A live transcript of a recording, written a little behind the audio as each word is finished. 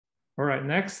All right,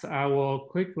 next I will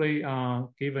quickly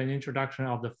give an introduction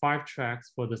of the 5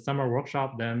 tracks for the summer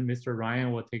workshop. Then Mr.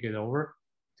 Ryan will take it over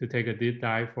to take a deep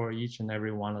dive for each and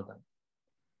every one of them,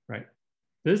 right?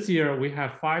 This year, we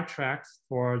have 5 tracks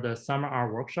for the summer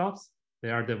art workshops. They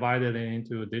are divided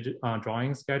into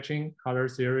drawing, sketching, color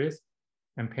series,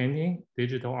 and painting,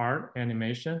 digital art,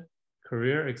 animation,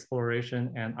 career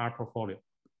exploration, and art portfolio.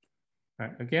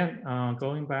 Right. Again,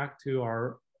 going back to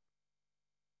our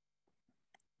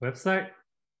website,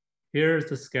 here's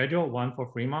the schedule, one for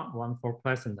Fremont, one for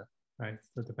Pleasanton, right?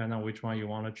 So depending on which one you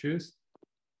want to choose.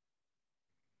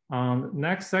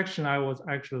 Next section I would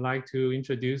actually like to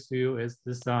introduce to you is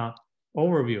this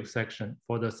overview section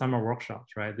for the summer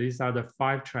workshops, right? These are the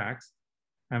 5 tracks.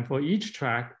 And for each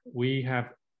track, we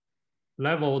have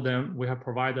leveled them, we have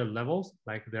provided levels,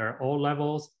 like there are all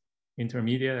levels,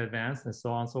 intermediate, advanced, and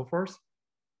so on and so forth.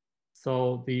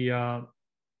 So the,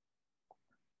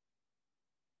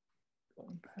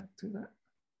 going back to that.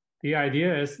 The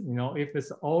idea is, you know, if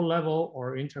it's all level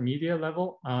or intermediate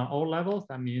level, all levels,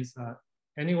 that means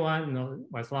anyone, you know,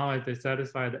 as long as they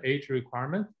satisfy the age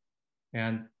requirement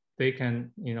and they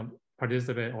can, you know,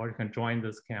 participate or can join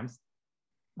these camps.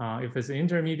 If it's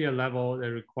intermediate level, it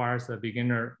requires a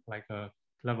beginner, like a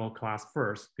level class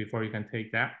first before you can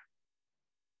take that.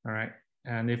 All right.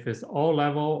 And if it's all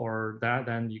level or that,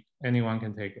 then anyone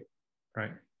can take it,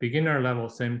 right? Beginner level,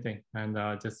 same thing. And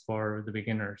just for the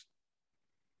beginners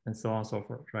and so on and so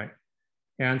forth, right?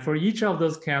 And for each of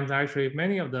those camps, actually,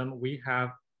 many of them, we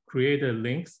have created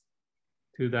links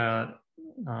to the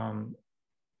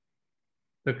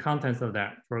contents of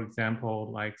that. For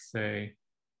example, like say,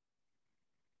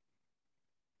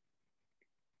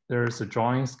 there's a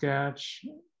drawing sketch.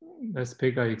 Let's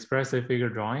pick an expressive figure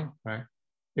drawing, right?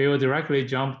 It will directly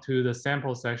jump to the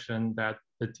sample section that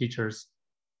the teachers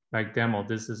like demo.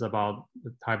 This is about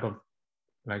the type of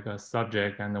like a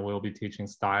subject, and we'll be teaching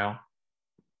style,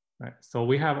 right? So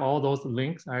we have all those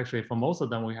links. Actually, for most of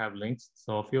them, we have links.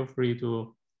 So feel free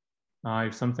to,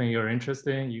 if something you're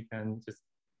interested in, you can just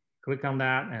click on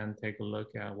that and take a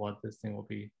look at what this thing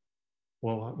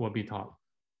will be taught.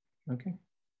 Okay.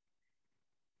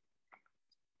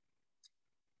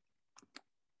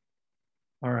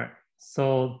 All right.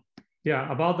 So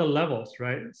yeah, about the levels,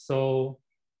 right? So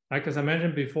like as I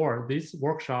mentioned before, these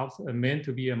workshops are meant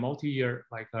to be a multi-year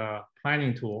like a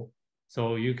planning tool.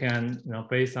 So you can, you know,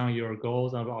 based on your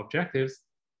goals and objectives,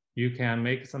 you can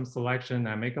make some selection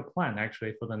and make a plan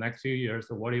actually for the next few years.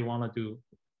 So what do you want to do?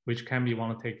 Which camp you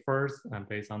want to take first, and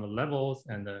based on the levels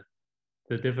and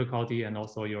the difficulty and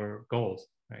also your goals,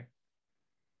 right?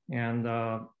 And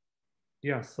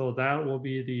yeah, so that will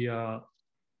be the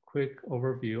quick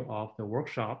overview of the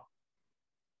workshop.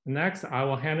 Next, I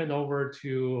will hand it over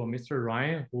to Mr.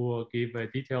 Ryan, who will give a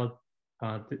detailed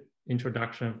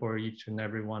introduction for each and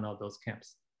every one of those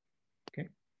camps. Okay.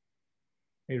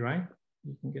 Hey, Ryan,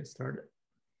 you can get started.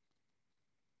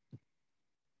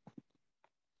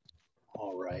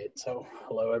 All right, so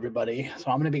hello everybody. So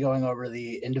I'm going to be going over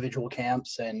the individual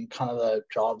camps and kind of the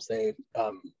jobs they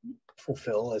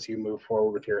fulfill as you move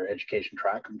forward with your education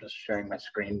track. I'm just sharing my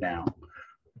screen now.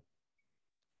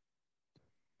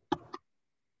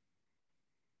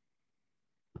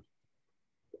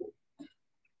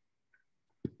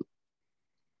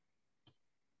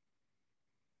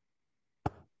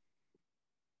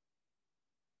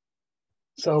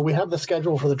 So we have the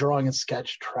schedule for the drawing and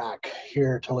sketch track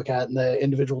here to look at, and the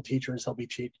individual teachers will be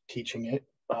teaching it.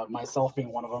 Myself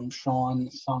being one of them, Sean,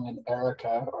 Sung, and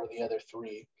Erica are the other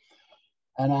 3.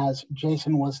 And as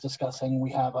Jason was discussing, we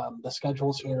have the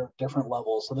schedules here of different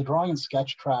levels. So the drawing and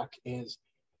sketch track is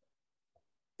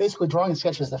basically drawing and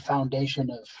sketch is the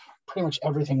foundation of pretty much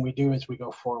everything we do as we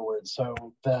go forward. So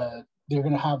they're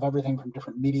going to have everything from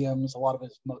different mediums. A lot of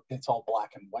it's all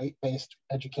black and white based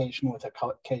education with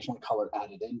occasionally color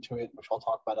added into it, which I'll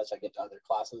talk about as I get to other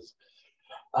classes.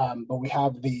 But we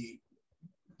have the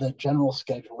general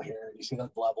schedule here. You see the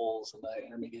levels and the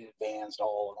intermediate, advanced,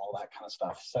 all that kind of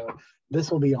stuff. So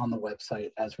this will be on the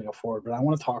website as we go forward, but I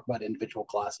want to talk about individual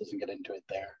classes and get into it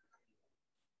there.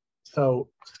 So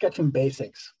sketching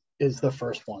basics is the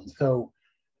first one. So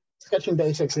sketching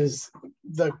basics is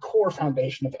the core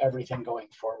foundation of everything going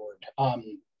forward.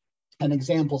 And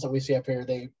examples that we see up here,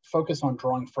 they focus on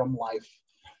drawing from life.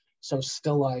 So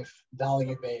still life,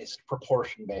 value-based,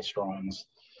 proportion-based drawings.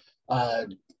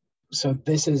 So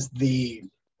this is the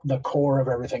core of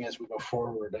everything as we go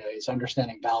forward, is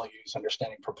understanding values,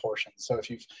 understanding proportions. So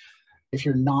if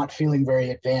you're not feeling very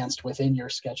advanced within your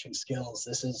sketching skills,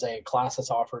 this is a class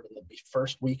that's offered in the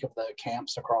first week of the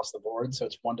camps across the board. So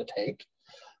it's one to take.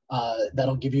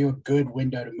 That'll give you a good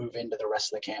window to move into the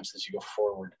rest of the camps as you go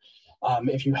forward.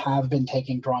 If you have been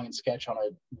taking drawing and sketch on a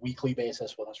weekly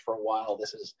basis with us for a while,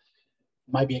 this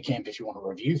might be a camp if you want to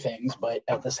review things, but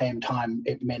at the same time,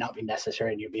 it may not be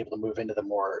necessary and you'll be able to move into the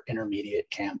more intermediate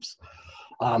camps.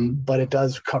 But it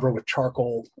does cover with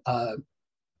charcoal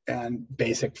and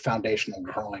basic foundational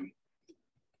drawing.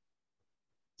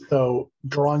 So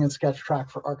drawing and sketch track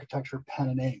for architecture, pen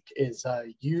and ink is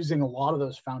using a lot of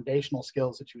those foundational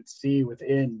skills that you would see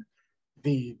within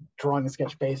the drawing and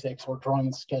sketch basics or drawing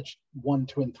and sketch 1,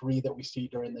 2, and 3 that we see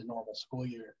during the normal school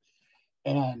year,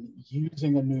 and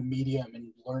using a new medium and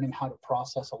learning how to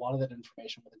process a lot of that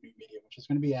information with a new medium, which is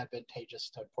going to be advantageous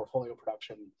to portfolio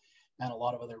production and a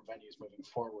lot of other venues moving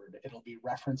forward. It'll be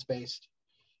reference-based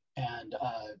and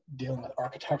dealing with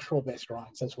architectural-based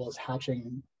drawings, as well as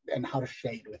hatching and how to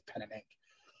shade with pen and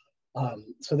ink.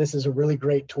 So this is a really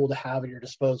great tool to have at your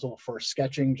disposal for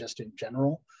sketching just in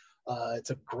general. It's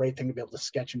a great thing to be able to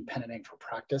sketch in pen and ink for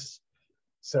practice.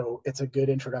 So it's a good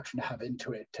introduction to have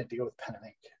into it to deal with pen and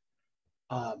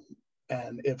ink.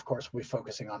 And of course, we'll be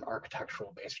focusing on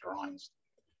architectural-based drawings.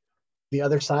 The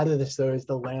other side of this, though, is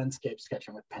the landscape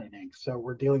sketching with pen and ink. So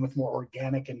we're dealing with more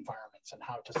organic environments and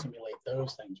how to simulate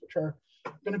those things, which are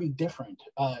going to be different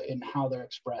in how they're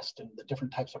expressed and the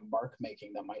different types of mark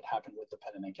making that might happen with the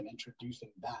pen and ink, and introducing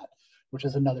that, which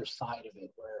is another side of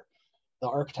it, where the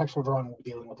architectural drawing will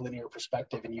be dealing with linear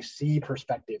perspective, and you see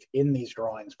perspective in these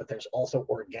drawings, but there's also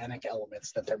organic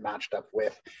elements that they're matched up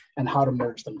with and how to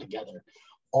merge them together.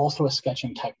 Also a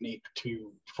sketching technique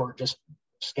for just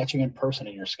sketching in person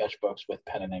in your sketchbooks with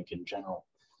pen and ink in general.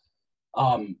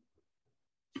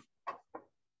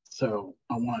 So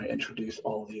I want to introduce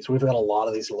all of these. We've got a lot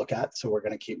of these to look at, so we're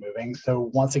going to keep moving. So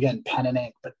once again, pen and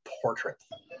ink, but portraits.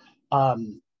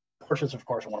 Portraits, of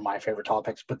course, are one of my favorite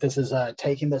topics, but this is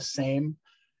taking the same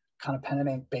kind of pen and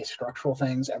ink based structural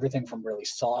things, everything from really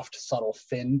soft, subtle,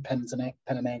 thin pen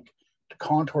and ink to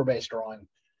contour based drawing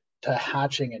to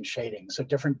hatching and shading. So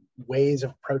different ways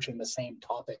of approaching the same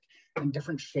topic and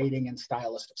different shading and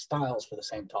stylistic styles for the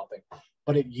same topic,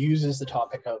 but it uses the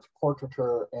topic of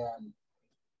portraiture and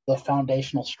the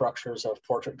foundational structures of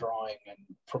portrait drawing and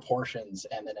proportions,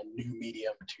 and then a new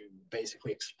medium to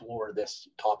basically explore this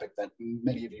topic that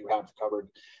many of you have covered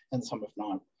and some have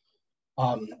not.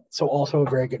 So also a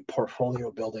very good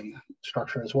portfolio building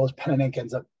structure, as well as pen and ink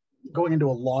ends up going into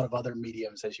a lot of other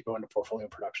mediums as you go into portfolio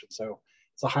production. So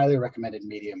it's a highly recommended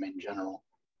medium in general.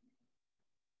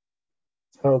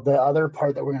 So the other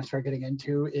part that we're going to start getting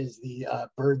into is the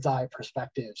bird's eye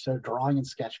perspective. So drawing and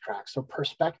sketch tracks. So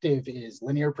perspective is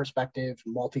linear perspective,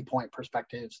 multi-point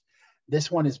perspectives.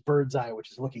 This one is bird's eye,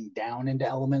 which is looking down into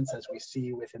elements, as we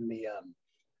see within the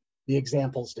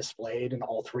examples displayed, and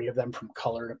all three of them, from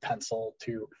color to pencil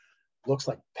to looks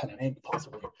like pen and ink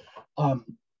possibly.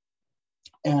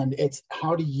 And it's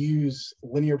how to use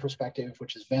linear perspective,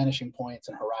 which is vanishing points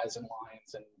and horizon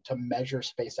lines, and to measure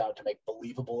space out to make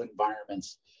believable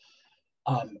environments.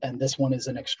 And this one is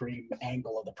an extreme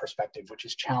angle of the perspective, which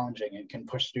is challenging and can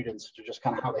push students to just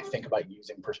kind of how they think about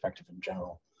using perspective in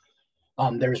general.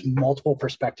 There's multiple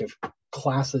perspective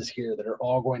classes here that are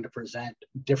all going to present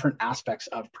different aspects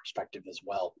of perspective as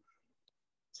well.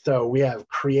 So we have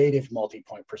creative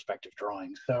multi-point perspective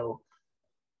drawing. So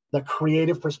the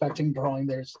creative perspective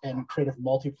drawing and creative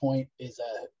multi-point is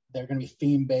they're going to be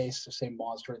theme-based, so say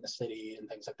monster in the city and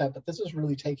things like that. But this is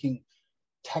really taking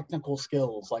technical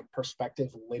skills like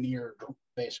perspective,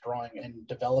 linear-based drawing, and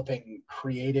developing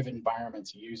creative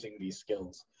environments using these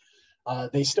skills.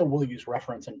 They still will use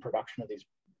reference in production of these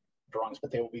drawings,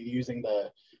 but they will be using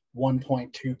the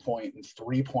 1-point, 2-point, and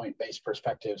 3-point based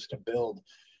perspectives to build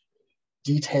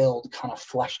detailed, kind of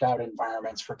fleshed out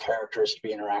environments for characters to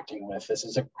be interacting with. This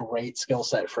is a great skill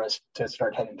set for us to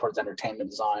start heading towards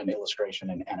entertainment design, illustration,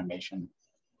 and animation.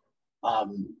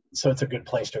 So it's a good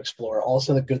place to explore.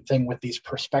 Also, the good thing with these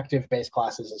perspective-based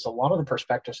classes is a lot of the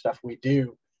perspective stuff we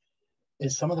do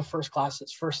is some of the first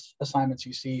assignments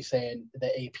you see, say, in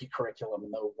the AP curriculum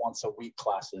and the once-a-week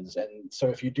classes. And so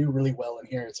if you do really well in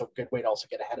here, it's a good way to also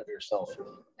get ahead of yourself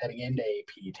heading into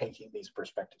AP, taking these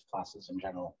perspective classes in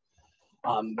general.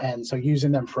 And so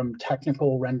using them from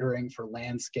technical rendering for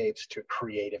landscapes to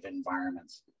creative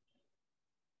environments.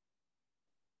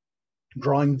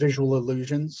 Drawing visual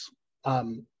illusions.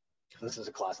 This is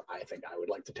a class I think I would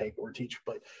like to take or teach,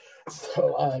 but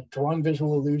so drawing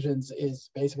visual illusions is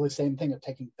basically the same thing of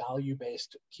taking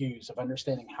value-based cues of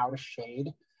understanding how to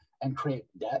shade and create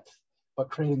depth, but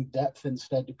creating depth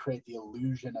instead to create the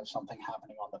illusion of something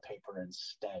happening on the paper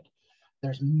instead.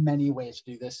 There's many ways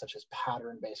to do this, such as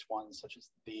pattern-based ones, such as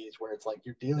these, where it's like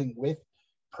you're dealing with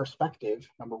perspective,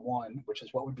 number one, which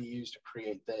is what would be used to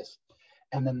create this,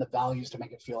 and then the values to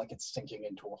make it feel like it's sinking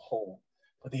into a whole.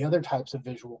 But the other types of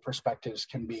visual perspectives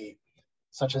can be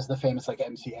such as the famous like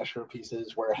MC Escher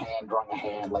pieces where a hand drawing a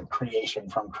hand, like creation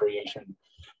from creation,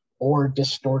 or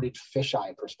distorted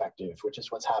fisheye perspective, which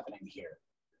is what's happening here.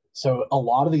 So a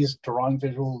lot of these drawing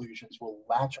visual illusions will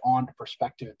latch on to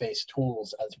perspective-based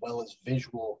tools as well as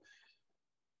visual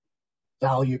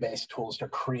value-based tools to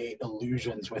create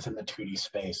illusions within the 2D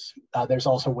space. There's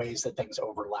also ways that things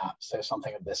overlap. So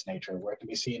something of this nature where it can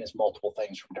be seen as multiple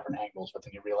things from different angles, but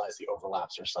then you realize the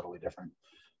overlaps are subtly different.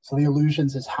 So the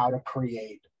illusions is how to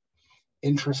create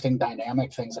interesting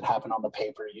dynamic things that happen on the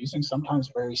paper using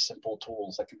sometimes very simple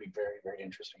tools that can be very, very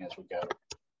interesting as we go.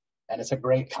 And it's a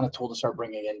great kind of tool to start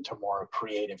bringing into more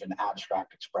creative and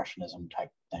abstract expressionism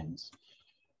type things.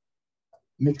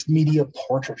 Mixed media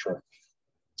portraiture.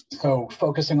 So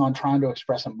focusing on trying to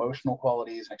express emotional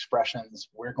qualities and expressions,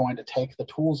 we're going to take the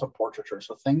tools of portraiture.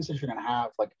 So things that you're going to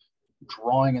have like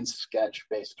drawing and sketch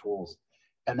based tools,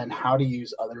 and then how to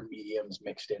use other mediums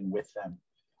mixed in with them.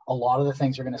 A lot of the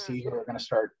things you're going to see here are going to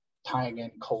start tying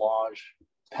in collage,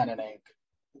 pen and ink,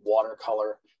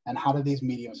 watercolor, and how do these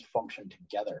mediums function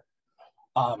together.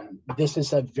 This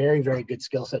is a very, very good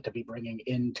skill set to be bringing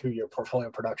into your portfolio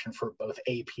production for both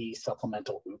AP,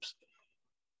 supplemental, oops.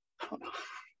 Oh, no.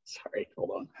 Sorry,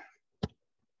 hold on.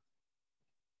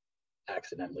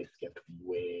 Accidentally skipped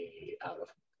way out of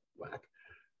whack.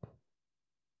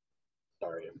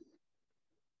 Sorry.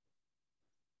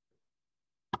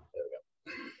 There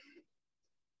we go.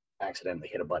 Accidentally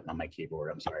hit a button on my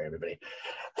keyboard. I'm sorry, everybody.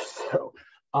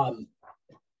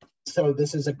 So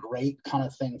this is a great kind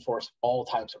of thing for all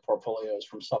types of portfolios,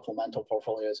 from supplemental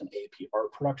portfolios and AP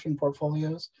art production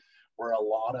portfolios, where a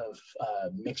lot of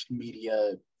mixed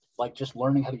media, like just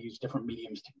learning how to use different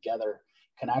mediums together,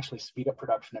 can actually speed up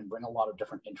production and bring a lot of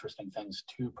different interesting things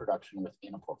to production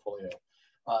within a portfolio.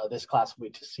 This class will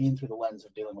be seen through the lens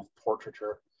of dealing with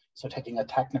portraiture, so taking a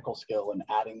technical skill and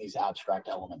adding these abstract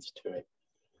elements to it,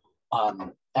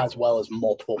 as well as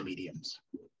multiple mediums.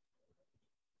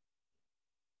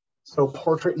 So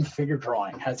portrait and figure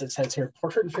drawing, as it says here,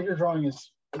 portrait and figure drawing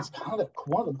is kind of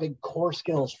one of the big core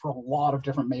skills for a lot of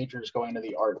different majors going to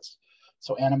the arts.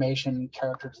 So animation,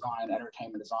 character design,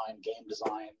 entertainment design, game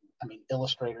design. I mean,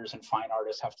 illustrators and fine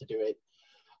artists have to do it.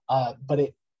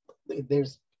 But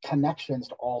there's connections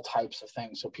to all types of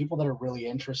things. So people that are really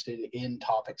interested in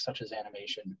topics such as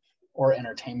animation or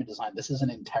entertainment design, this is an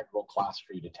integral class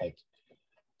for you to take.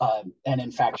 And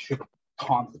in fact, should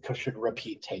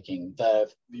repeat taking.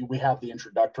 We have the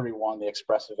introductory one, the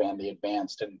expressive, and the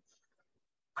advanced, and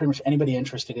pretty much anybody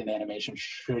interested in animation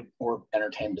or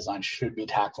entertainment design should be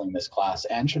tackling this class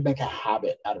and should make a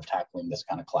habit out of tackling this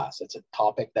kind of class. It's a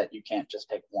topic that you can't just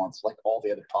take once like all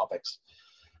the other topics,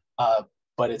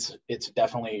 but it's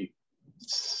definitely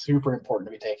super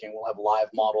important to be taking. We'll have live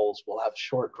models, we'll have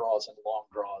short draws and long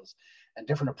draws, and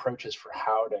different approaches for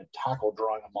how to tackle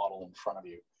drawing a model in front of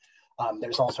you.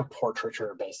 There's also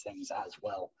portraiture-based things as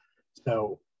well.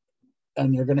 So,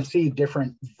 and you're going to see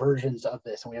different versions of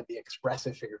this. And we have the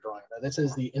expressive figure drawing. Now, this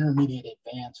is the intermediate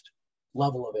advanced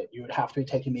level of it. You would have to be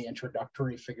taking the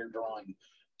introductory figure drawing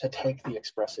to take the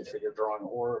expressive figure drawing,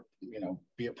 or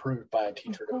be approved by a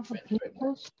teacher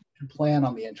to plan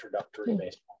on the introductory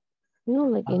based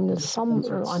one. Like in the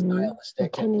summer, I'm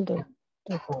attending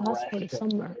the class for the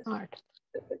summer art.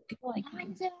 Like,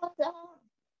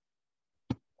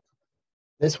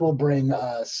 this will bring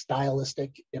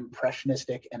stylistic,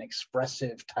 impressionistic, and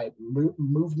expressive type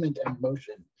movement and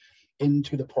motion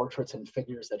into the portraits and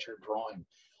figures that you're drawing,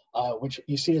 which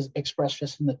you see is expressed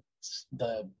just in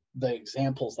the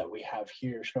examples that we have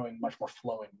here, showing much more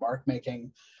flowing mark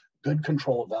making, good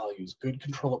control of values, good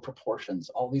control of proportions.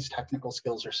 All these technical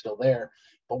skills are still there,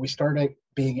 but we started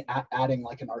adding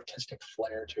like an artistic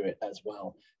flair to it as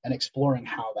well, and exploring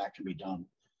how that can be done.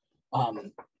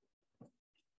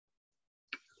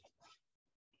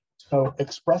 So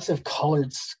expressive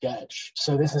colored sketch.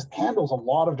 So this handles a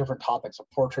lot of different topics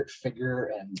of portrait, figure,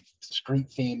 and street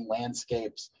theme,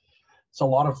 landscapes. So a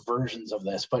lot of versions of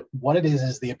this, but what it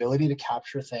is the ability to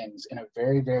capture things in a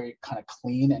very, very kind of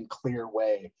clean and clear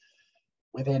way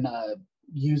within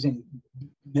using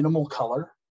minimal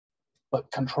color, but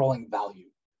controlling value,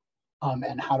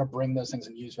 and how to bring those things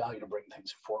and use value to bring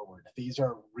things forward. These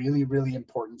are really, really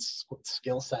important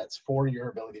skill sets for your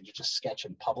ability to just sketch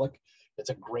in public. It's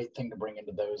a great thing to bring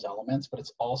into those elements, but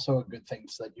it's also a good thing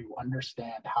so that you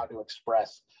understand how to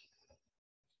express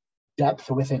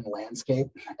depth within landscape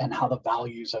and how the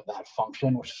values of that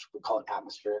function, which we call it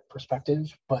atmospheric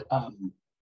perspective, but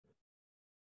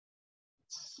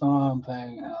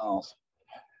something else.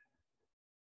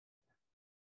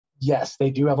 Yes, they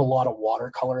do have a lot of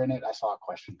watercolor in it. I saw a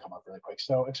question come up really quick.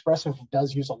 So Expressive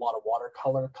does use a lot of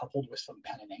watercolor coupled with some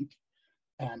pen and ink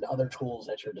and other tools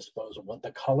at your disposal. But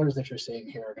the colors that you're seeing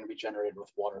here are going to be generated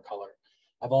with watercolor.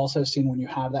 I've also seen when you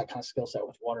have that kind of skill set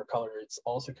with watercolor, it's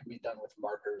also can be done with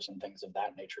markers and things of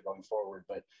that nature going forward.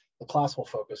 But the class will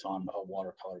focus on a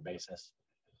watercolor basis.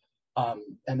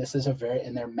 And this is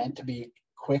and they're meant to be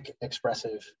quick,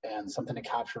 expressive, and something to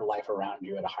capture life around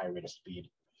you at a high rate of speed.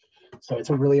 So it's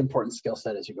a really important skill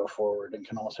set as you go forward, and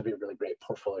can also be really great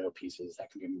portfolio pieces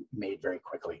that can be made very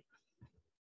quickly.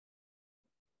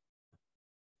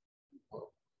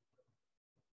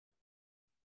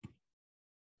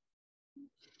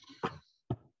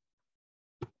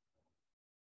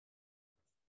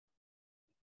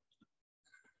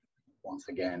 Once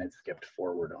again, it skipped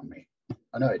forward on me.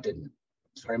 Oh no, it didn't.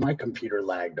 Sorry, my computer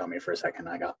lagged on me for a second.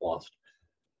 I got lost.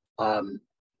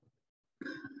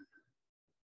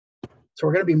 So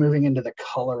we're going to be moving into the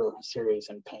color series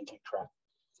and painting track.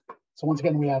 So once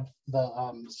again, we have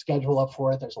the schedule up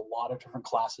for it. There's a lot of different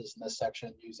classes in this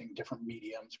section using different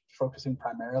mediums, focusing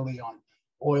primarily on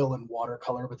oil and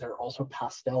watercolor, but there are also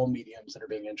pastel mediums that are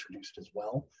being introduced as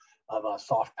well, of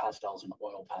soft pastels and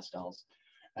oil pastels,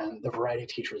 and the variety of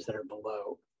teachers that are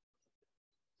below.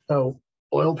 So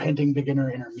oil painting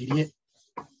beginner intermediate.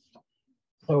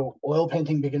 So oil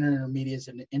painting beginner intermediate is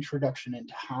an introduction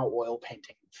into how oil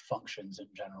painting functions in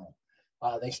general.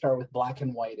 They start with black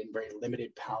and white in very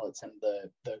limited palettes, and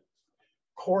the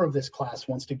core of this class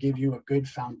wants to give you a good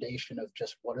foundation of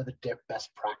just what are the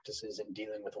best practices in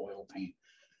dealing with oil paint.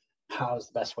 How's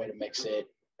the best way to mix it?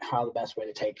 How the best way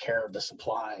to take care of the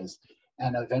supplies?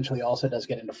 And eventually also does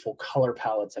get into full color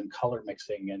palettes and color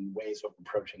mixing and ways of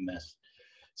approaching this.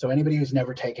 So anybody who's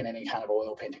never taken any kind of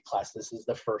oil painting class, this is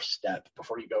the first step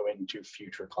before you go into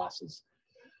future classes.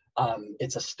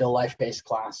 It's a still life based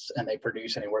class, and they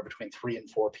produce anywhere between 3 and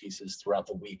 4 pieces throughout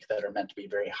the week that are meant to be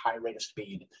very high rate of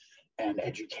speed and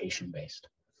education based.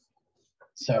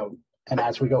 So, and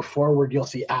as we go forward, you'll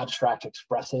see abstract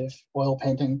expressive oil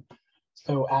painting.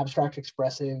 So abstract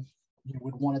expressive, you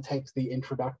would want to take the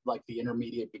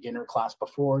intermediate beginner class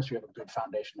before, so you have a good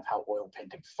foundation of how oil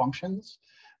painting functions.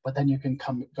 But then you can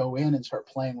go in and start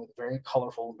playing with very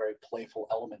colorful and very playful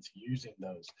elements using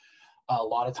those. A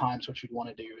lot of times what you'd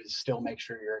want to do is still make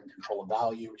sure you're in control of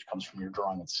value, which comes from your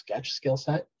drawing and sketch skill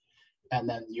set. And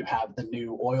then you have the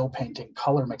new oil painting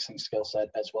color mixing skill set,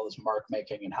 as well as mark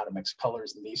making and how to mix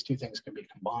colors. And these two things can be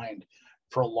combined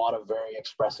for a lot of very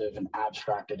expressive and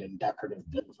abstracted and decorative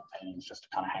beautiful paintings just to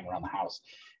kind of hang around the house.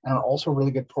 And are also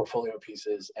really good portfolio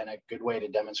pieces, and a good way to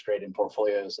demonstrate in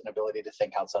portfolios an ability to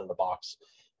think outside of the box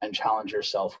and challenge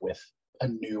yourself with a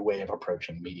new way of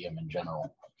approaching medium in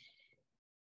general.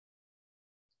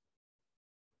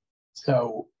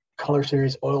 So color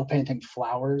series oil painting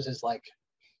flowers is like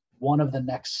one of the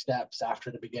next steps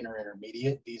after the beginner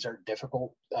intermediate. These are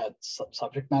difficult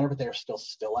subject matter, but they're still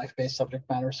life-based subject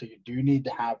matter. So you do need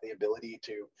to have the ability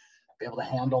to be able to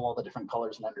handle all the different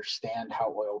colors and understand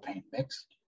how oil paint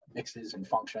mixes and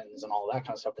functions and all of that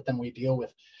kind of stuff. But then we deal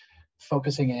with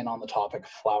focusing in on the topic of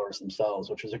flowers themselves,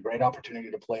 which is a great opportunity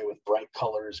to play with bright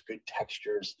colors, good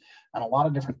textures, and a lot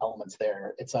of different elements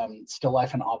there. It's still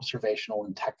life and observational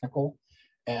and technical,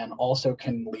 and also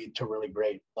can lead to really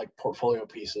great like portfolio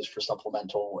pieces for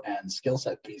supplemental and skill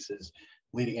set pieces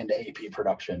leading into AP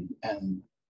production, and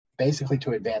basically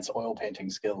to advance oil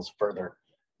painting skills further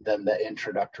than the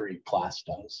introductory class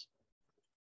does.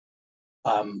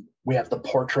 We have the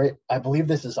portrait. I believe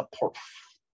this is a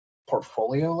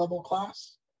portfolio level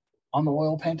class on the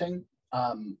oil painting.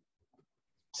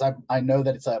 So I know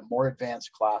that it's a more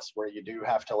advanced class where you do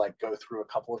have to like go through a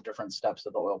couple of different steps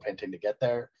of the oil painting to get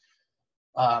there.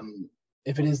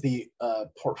 If it is the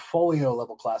portfolio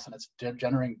level class, and it's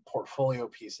generating portfolio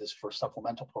pieces for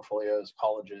supplemental portfolios,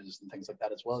 colleges, and things like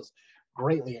that, as well as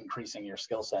greatly increasing your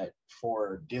skill set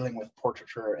for dealing with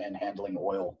portraiture and handling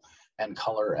oil and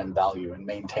color and value, and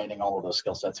maintaining all of those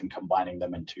skill sets and combining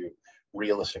them into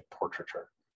realistic portraiture.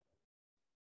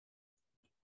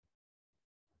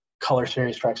 Color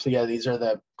series tracks. So yeah, these are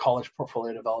the college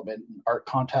portfolio development and art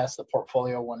contests. The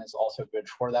portfolio one is also good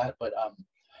for that, but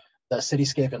the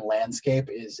cityscape and landscape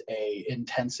is a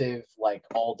intensive, like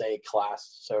all-day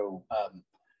class. So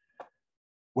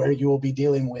where you will be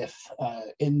dealing with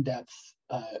in-depth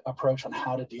approach on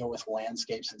how to deal with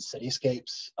landscapes and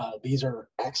cityscapes. These are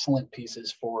excellent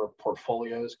pieces for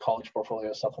portfolios, college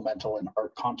portfolio, supplemental, and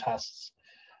art contests.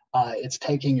 It's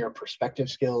taking your perspective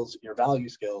skills, your value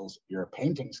skills, your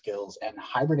painting skills, and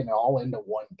hybriding it all into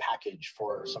one package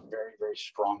for some very, very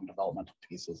strong developmental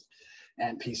pieces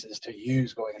and pieces to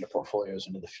use going into portfolios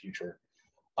into the future.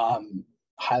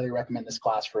 highly recommend this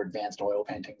class for advanced oil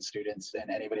painting students and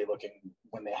anybody looking,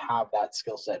 when they have that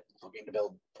skill set, looking to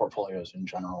build portfolios in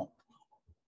general.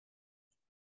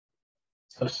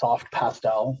 So soft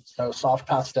pastel. So soft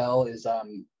pastel is,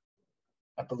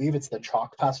 I believe it's the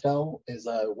chalk pastel is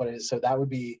what it is. So that would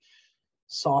be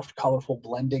soft, colorful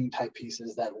blending type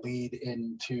pieces that lead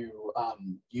into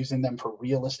using them for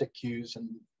realistic cues and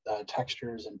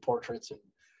textures and portraits and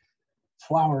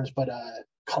flowers. But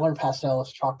color pastel,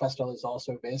 chalk pastel is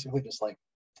also basically just like,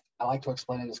 I like to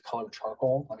explain it as colored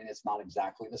charcoal. I mean, it's not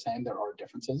exactly the same. There are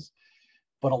differences.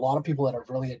 But a lot of people that are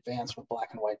really advanced with black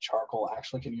and white charcoal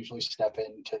actually can usually step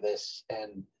into this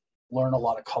and learn a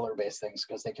lot of color-based things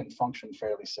because they can function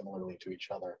fairly similarly to each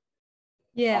other.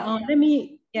 Yeah, let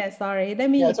me explain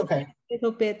it's okay. a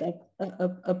little bit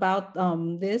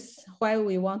about this, why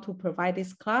we want to provide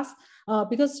this class.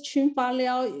 Because Chun Fa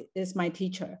Liao is my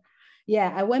teacher.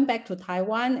 Yeah, I went back to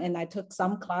Taiwan and I took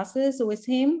some classes with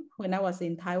him when I was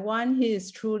in Taiwan. He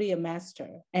is truly a master.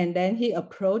 And then he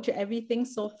approached everything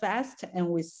so fast and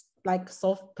with like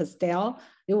soft pastel,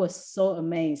 it was so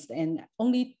amazed. And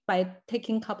only by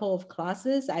taking a couple of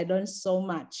classes, I learned so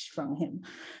much from him.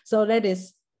 So that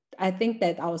is, I think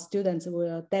that our students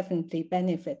will definitely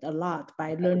benefit a lot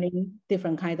by learning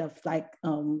different kind of like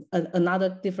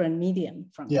another different medium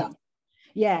from him.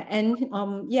 Yeah, and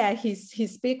he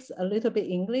speaks a little bit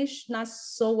English, not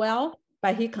so well,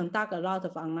 but he conducts a lot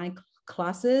of online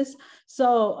classes.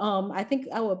 So I think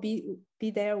I will be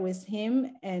there with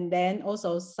him, and then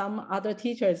also some other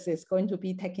teachers is going to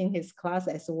be taking his class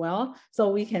as well. So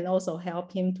we can also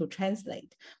help him to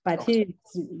translate. But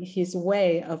his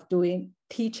way of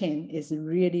teaching is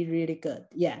really, really good.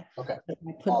 Yeah. Okay.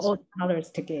 I put all the colors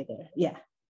together. Yeah.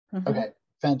 Okay.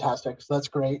 Fantastic. So that's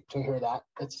great to hear that.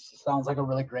 It sounds like a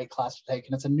really great class to take,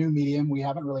 and it's a new medium. We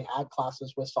haven't really had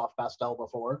classes with soft pastel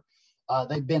before.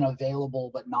 They've been available,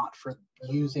 but not for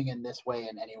using in this way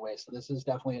in any way. So this is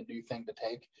definitely a new thing to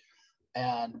take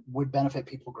and would benefit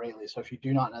people greatly. So if you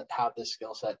do not have this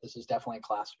skill set, this is definitely a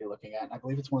class to be looking at. And I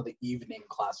believe it's one of the evening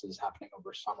classes happening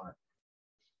over summer.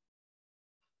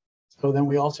 So then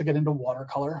we also get into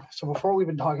watercolor. So before we've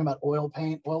been talking about oil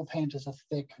paint. Oil paint is a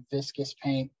thick, viscous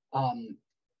paint.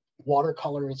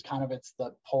 Watercolor is kind of, it's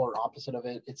the polar opposite of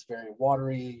it. It's very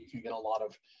watery. You can get a lot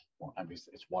of, well,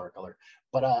 obviously it's watercolor,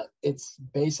 but it's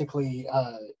basically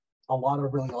a lot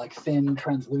of really like thin,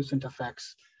 translucent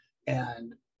effects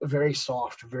and very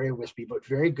soft, very wispy, but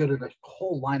very good at a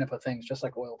whole lineup of things, just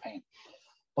like oil paint.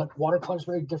 But watercolor is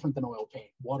very different than oil paint.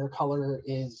 Watercolor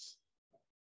is,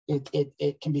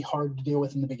 it can be hard to deal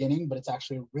with in the beginning, but it's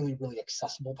actually a really, really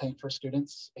accessible paint for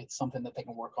students. It's something that they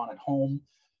can work on at home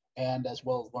and as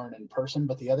well as learn in person.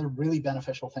 But the other really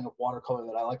beneficial thing of watercolor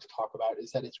that I like to talk about is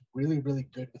that it's really, really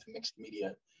good with mixed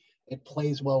media. It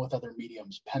plays well with other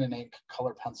mediums. Pen and ink,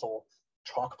 color pencil,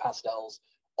 chalk pastels,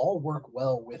 all work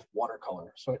well with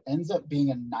watercolor. So it ends up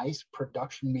being a nice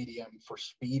production medium for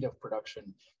speed of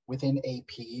production within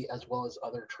AP as well as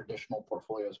other traditional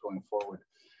portfolios going forward.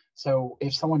 So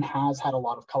if someone has had a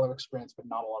lot of color experience but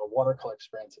not a lot of watercolor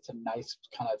experience, it's a nice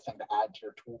kind of thing to add to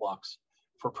your toolbox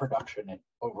for production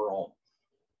overall.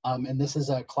 And this is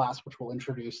a class which will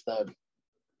introduce the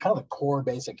kind of the core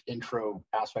basic intro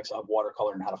aspects of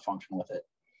watercolor and how to function with it.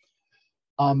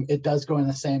 It does go in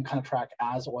the same kind of track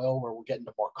as oil, where we'll get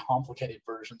into more complicated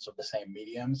versions of the same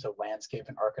medium, so landscape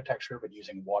and architecture, but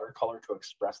using watercolor to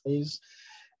express these,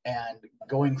 and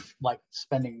going like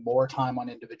spending more time on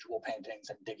individual paintings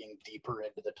and digging deeper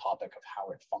into the topic of how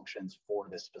it functions for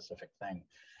this specific thing.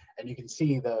 And you can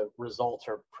see the results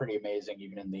are pretty amazing,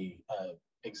 even in the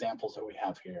examples that we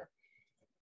have here.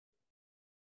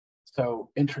 So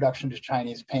introduction to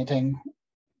Chinese painting.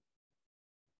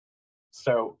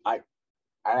 So I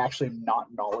actually am not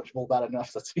knowledgeable about it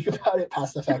enough to speak about it,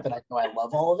 past the fact that I know I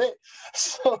love all of it.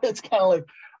 So it's kind of like,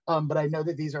 but I know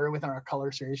that these are within our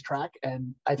color series track,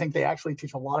 and I think they actually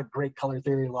teach a lot of great color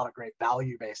theory, a lot of great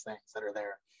value-based things that are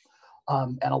there,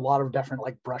 and a lot of different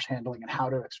like brush handling and how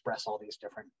to express all these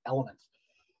different elements.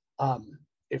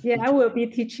 I will be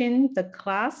teaching the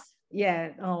class.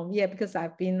 Because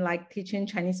I've been like teaching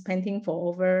Chinese painting for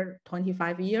over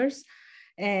 25 years.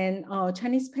 And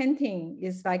Chinese painting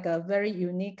is like a very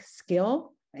unique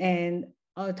skill, and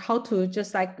how to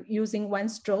just like using one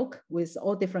stroke with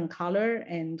all different color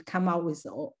and come out with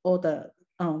all the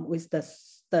with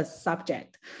the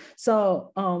subject.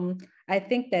 So I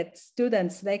think that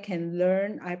students, they can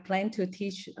learn. I plan to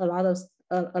teach a lot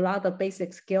of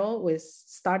basic skill with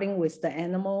starting with the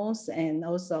animals, and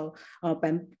also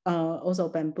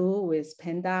bamboo with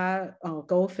panda,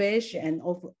 goldfish, and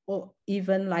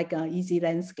even like easy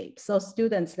landscape. So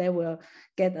students, they will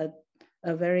get a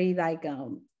a very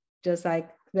just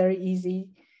very easy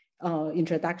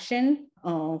introduction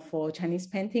for Chinese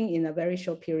painting in a very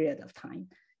short period of time.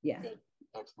 Yeah. Good.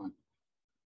 Excellent.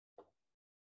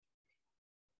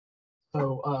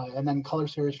 So, and then color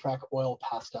series track, oil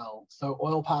pastel. So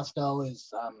oil pastel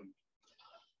is,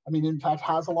 I mean, in fact,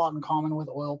 has a lot in common with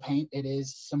oil paint. It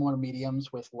is similar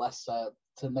mediums with less,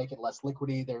 to make it less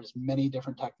liquidy. There's many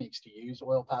different techniques to use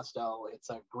oil pastel. It's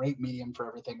a great medium for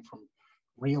everything from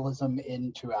realism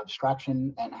into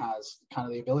abstraction, and has kind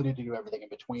of the ability to do everything in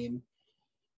between.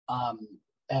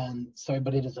 And so,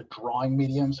 but it is a drawing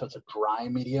medium, so it's a dry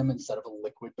medium instead of a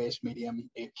liquid-based medium.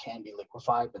 It can be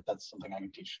liquefied, but that's something I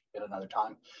can teach at another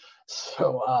time.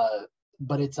 So,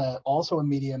 but it's also a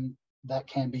medium that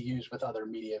can be used with other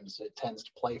mediums. It tends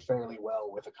to play fairly well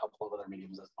with a couple of other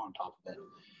mediums on top of it.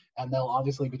 And they'll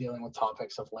obviously be dealing with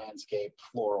topics of landscape,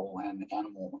 floral, and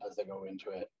animal as they go into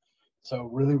it. So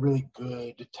really, really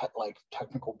good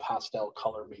technical pastel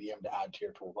color medium to add to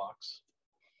your toolbox.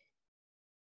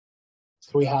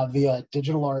 So we have the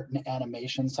digital art and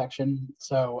animation section.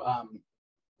 So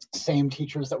same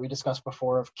teachers that we discussed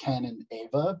before of Ken and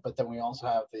Ava, but then we also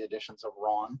have the additions of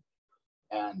Ron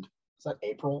and is that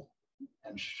April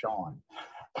and Sean.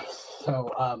 So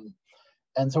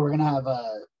and so we're gonna have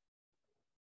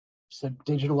so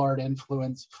digital art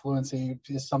fluency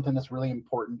is something that's really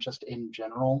important just in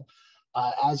general.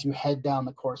 As you head down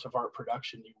the course of art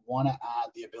production, you want to add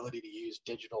the ability to use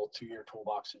digital to your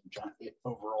toolbox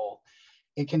overall.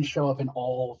 It can show up in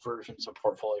all versions of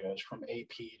portfolios, from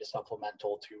AP to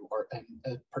supplemental to art, and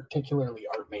particularly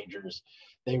art majors.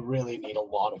 They really need a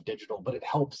lot of digital, but it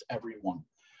helps everyone.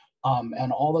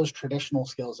 And all those traditional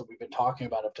skills that we've been talking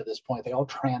about up to this point, they all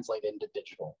translate into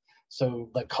digital. So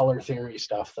the color theory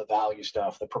stuff, the value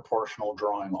stuff, the proportional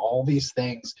drawing, all these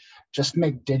things just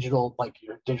make digital,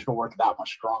 your digital work that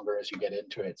much stronger as you get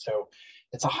into it. So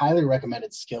it's a highly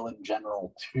recommended skill in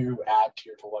general to add to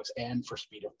your toolbox and for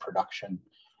speed of production.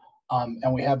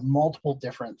 And we have multiple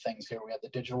different things here. We have the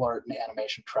digital art and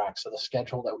animation track. So the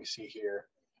schedule that we see here,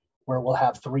 where we'll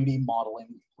have 3D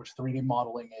modeling, which 3D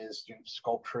modeling is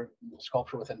sculpture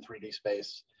within 3D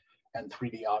space and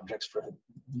 3D objects for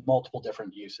multiple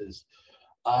different uses.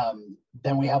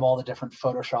 Then we have all the different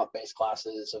Photoshop-based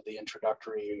classes of the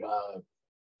introductory,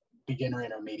 beginner,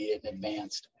 intermediate, and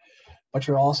advanced. But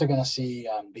you're also going to see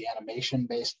the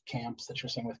animation-based camps that you're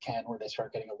seeing with Ken, where they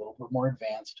start getting a little bit more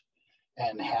advanced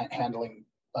and handling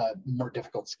more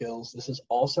difficult skills. This is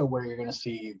also where you're going to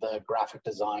see the graphic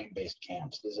design based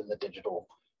camps. This is in the digital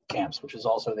camps, which is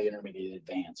also the intermediate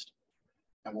advanced.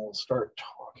 And we'll start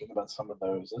talking about some of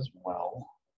those as well.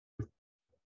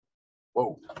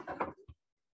 Whoa.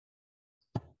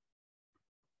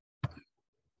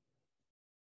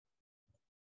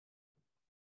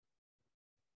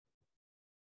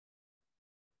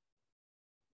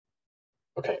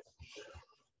 Okay.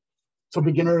 So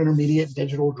beginner, intermediate,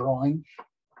 digital drawing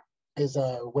is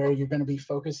where you're going to be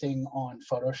focusing on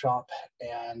Photoshop,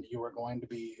 and you are going to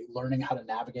be learning how to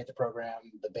navigate the program,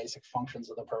 the basic functions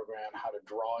of the program, how to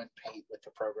draw and paint with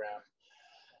the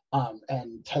program,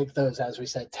 and take those, as we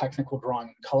said, technical drawing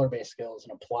and color-based skills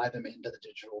and apply them into the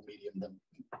digital medium,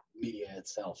 the media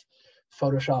itself.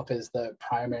 Photoshop is the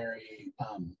primary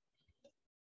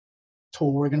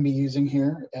tool we're going to be using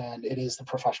here, and it is the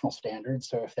professional standard.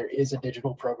 So if there is a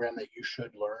digital program that you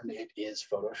should learn, it is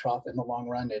Photoshop in the long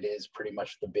run. It is pretty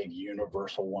much the big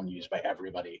universal one used by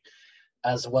everybody,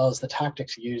 as well as the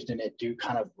tactics used in it do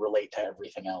kind of relate to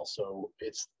everything else. So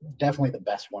it's definitely the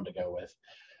best one to go with.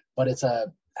 But it's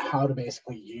how to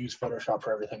basically use Photoshop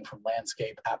for everything from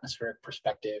landscape, atmospheric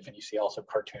perspective, and you see also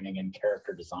cartooning and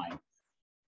character design.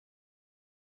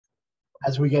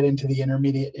 As we get into the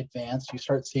intermediate advanced, you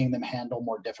start seeing them handle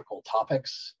more difficult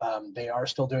topics. They are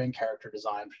still doing character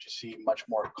design, but you see much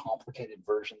more complicated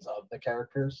versions of the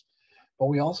characters. But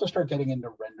we also start getting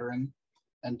into rendering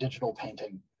and digital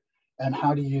painting, and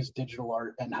how to use digital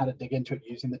art and how to dig into it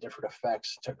using the different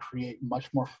effects to create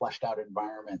much more fleshed out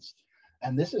environments.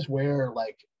 And this is where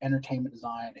entertainment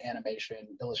design, animation,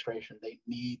 illustration, they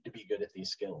need to be good at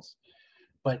these skills.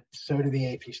 But so do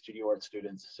the AP Studio Art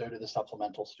students, so do the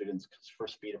supplemental students for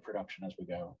speed of production as we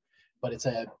go. But it's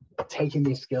taking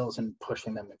these skills and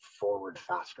pushing them forward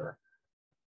faster.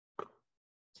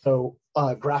 So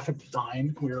graphic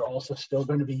design, we're also still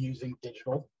going to be using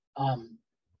digital, and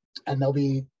they'll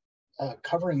be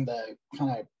covering the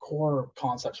kind of core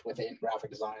concepts within graphic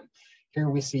design.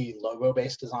 Here we see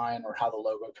logo-based design, or how the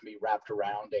logo can be wrapped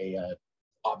around a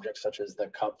object such as the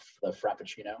cup, the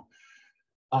Frappuccino.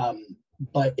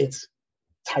 But it's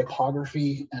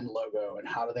typography and logo, and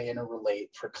how do they interrelate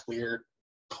for clear,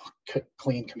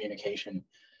 clean communication.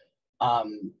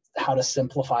 how to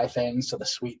simplify things. So the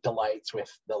sweet delights with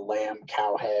the lamb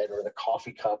cow head, or the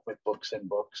coffee cup with books and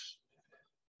books.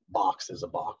 Box is a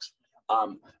box.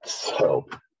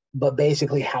 But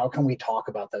basically, how can we talk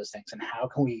about those things, and how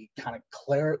can we kind of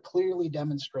clearly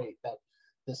demonstrate that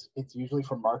it's usually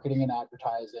for marketing and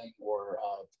advertising, or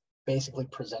basically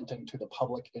presenting to the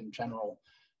public in general,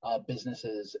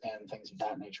 businesses and things of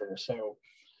that nature. So,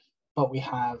 but we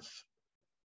have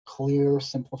clear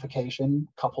simplification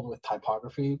coupled with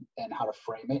typography and how to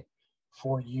frame it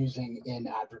for using in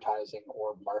advertising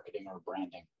or marketing or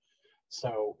branding.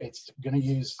 So it's going to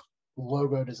use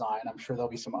logo design. I'm sure there'll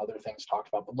be some other things talked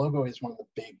about, but logo is one of the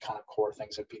big kind of core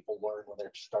things that people learn when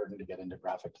they're starting to get into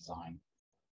graphic design.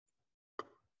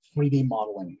 3D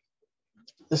modeling.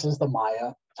 This is the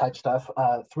Maya type stuff.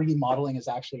 3D modeling is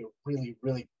actually a really,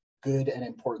 really good and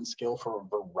important skill for a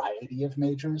variety of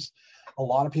majors. A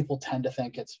lot of people tend to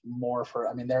think it's more for,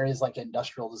 I mean, there is like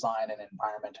industrial design and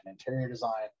environment and interior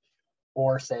design,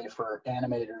 or say for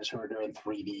animators who are doing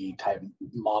 3D type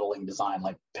modeling design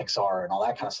like Pixar and all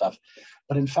that kind of stuff.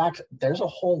 But in fact, there's a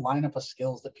whole lineup of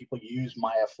skills that people use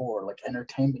Maya for. Like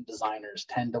entertainment designers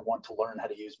tend to want to learn how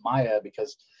to use Maya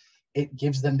because it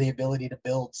gives them the ability to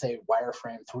build, say,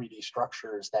 wireframe 3D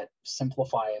structures that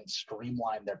simplify and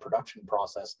streamline their production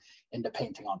process into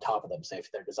painting on top of them. Say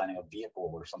if they're designing a vehicle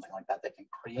or something like that, they can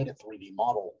create a 3D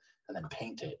model and then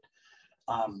paint it.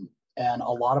 And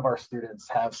a lot of our students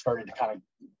have started to kind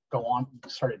of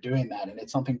started doing that. And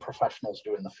it's something professionals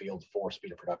do in the field for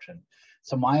speed of production.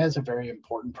 So Maya is a very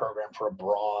important program for a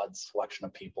broad selection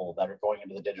of people that are going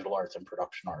into the digital arts and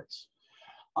production arts.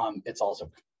 It's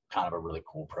also kind of a really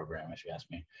cool program, if you ask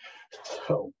me.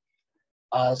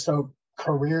 So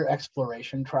career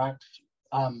exploration tracks.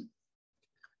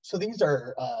 So these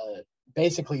are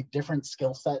basically different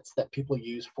skill sets that people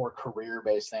use for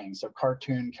career-based things. So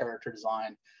cartoon character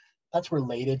design, that's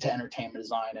related to entertainment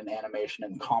design and animation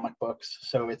and comic books.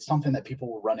 So it's something that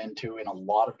people will run into in a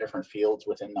lot of different fields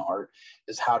within the art,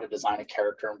 is how to design a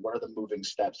character and what are the moving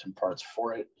steps and parts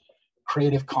for it.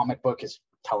 Creative comic book is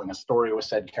telling a story with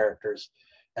said characters.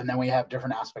 And then we have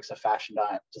different aspects of fashion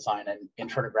design and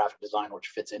intro to graphic design, which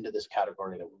fits into this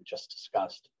category that we just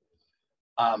discussed.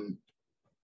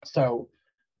 So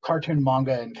cartoon,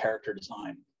 manga, and character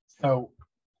design. So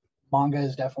manga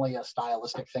is definitely a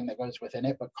stylistic thing that goes within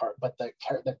it, but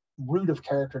the root of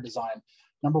character design,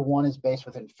 number one, is based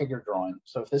within figure drawing.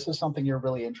 So if this is something you're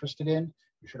really interested in,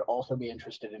 you should also be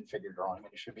interested in figure drawing,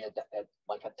 and you should be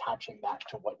like attaching that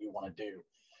to what you want to do.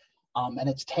 And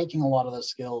it's taking a lot of those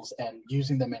skills and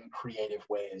using them in creative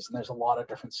ways. And there's a lot of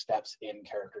different steps in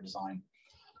character design.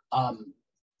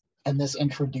 And this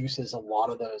introduces a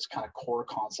lot of those kind of core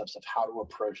concepts of how to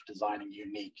approach designing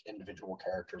unique individual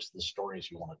characters to the stories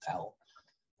you want to tell.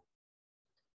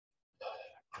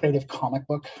 Creative comic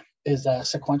book is a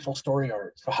sequential story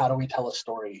art. So how do we tell a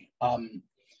story?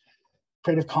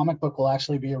 Creative comic book will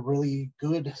actually be a really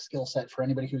good skill set for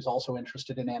anybody who's also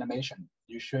interested in animation.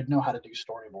 You should know how to do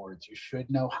storyboards. You should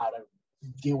know how to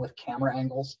deal with camera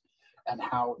angles and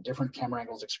how different camera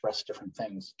angles express different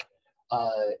things.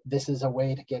 This is a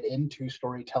way to get into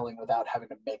storytelling without having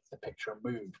to make the picture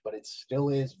move, but it still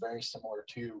is very similar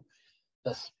to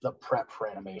the prep for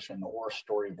animation or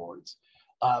storyboards.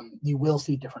 You will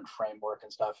see different framework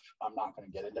and stuff. I'm not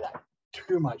going to get into that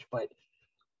too much, but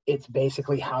it's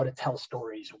basically how to tell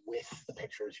stories with the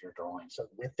pictures you're drawing. So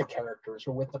with the characters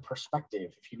or with the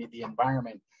perspective, if you need the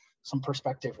environment, some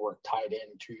perspective work tied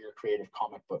into your creative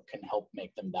comic book can help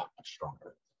make them that much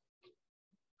stronger.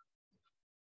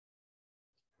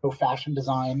 So fashion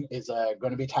design is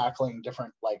going to be tackling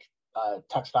different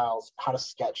textiles, how to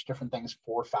sketch different things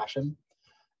for fashion,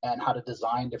 and how to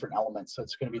design different elements. So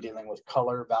it's going to be dealing with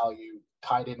color, value,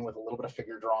 tied in with a little bit of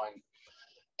figure drawing,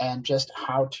 and just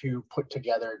how to put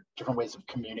together different ways of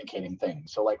communicating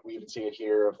things. So like we even see it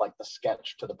here of like the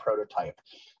sketch to the prototype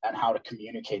and how to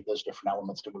communicate those different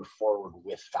elements to move forward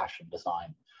with fashion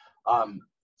design.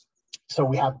 So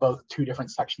we have both two different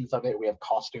sections of it. We have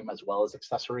costume as well as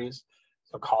accessories.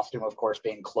 So costume, of course,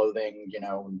 being clothing,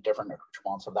 different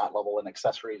accoutrements of that level, and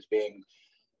accessories being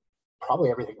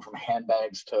probably everything from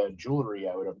handbags to jewelry.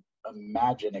 I would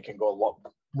imagine it can go a lot,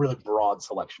 really broad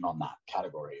selection on that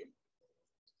category.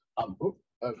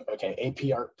 Okay,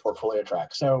 AP Art portfolio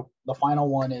track. So the final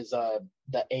one is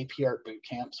the AP Art boot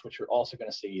camps, which you're also going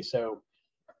to see. So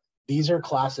these are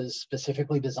classes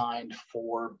specifically designed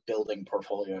for building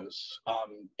portfolios,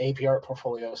 AP Art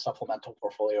portfolio, supplemental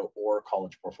portfolio, or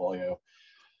college portfolio.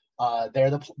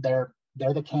 They're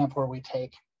the camp where we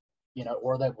take,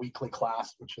 or the weekly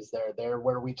class, which is they're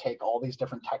where we take all these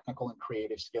different technical and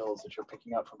creative skills that you're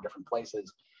picking up from different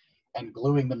places and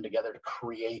gluing them together to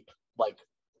create like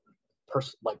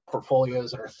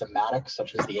portfolios that are thematic,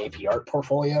 such as the AP Art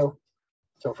portfolio.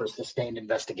 So for sustained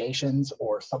investigations,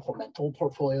 or supplemental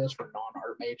portfolios for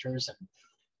non-art majors, and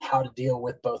how to deal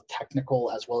with both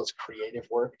technical as well as creative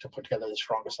work to put together the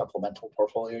strongest supplemental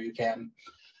portfolio you can.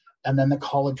 And then the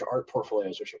college art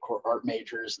portfolios, which are for art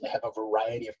majors, and they have a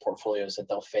variety of portfolios that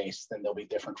they'll face, and they'll be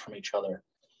different from each other.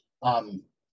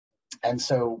 And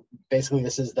so basically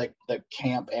this is the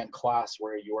camp and class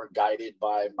where you are guided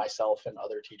by myself and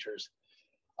other teachers.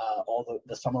 All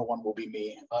the summer one will be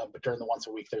me, but during the once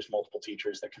a week, there's multiple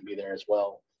teachers that can be there as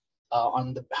well,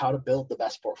 on how to build the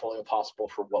best portfolio possible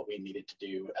for what we needed to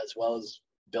do, as well as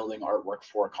building artwork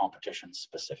for competitions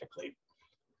specifically.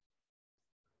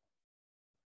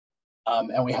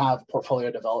 And we have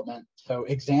portfolio development. So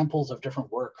examples of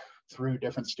different work through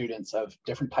different students of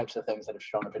different types of things that have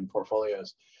shown up in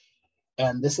portfolios.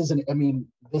 And this isn't, I mean,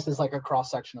 this is like a cross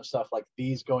section of stuff. Like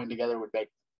these going together would make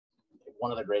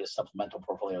one of the greatest supplemental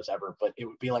portfolios ever, but it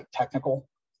would be like technical,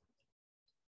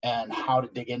 and how to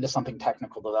dig into something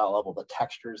technical to that level, the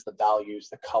textures, the values,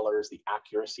 the colors, the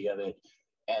accuracy of it,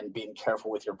 and being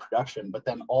careful with your production, but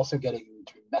then also getting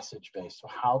into message based. So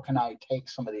how can I take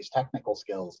some of these technical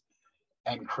skills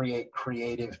and create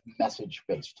creative message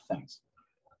based things?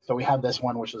 So we have this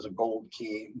one, which is a gold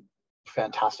key,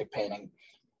 fantastic painting.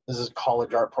 This is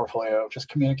college art portfolio, just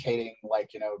communicating,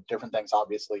 like, you know, different things,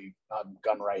 obviously,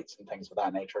 gun rights and things of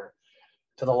that nature,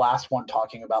 to the last one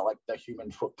talking about like the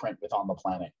human footprint on the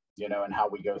planet, you know, and how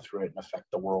we go through it and affect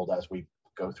the world as we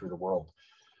go through the world.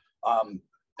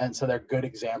 And so they're good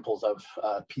examples of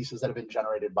pieces that have been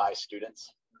generated by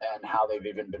students and how they've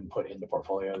even been put into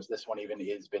portfolios. This one even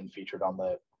has been featured on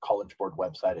the College Board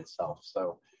website itself,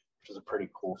 so which is a pretty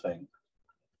cool thing.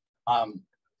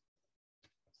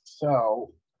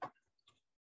 So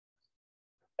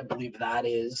I believe that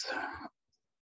is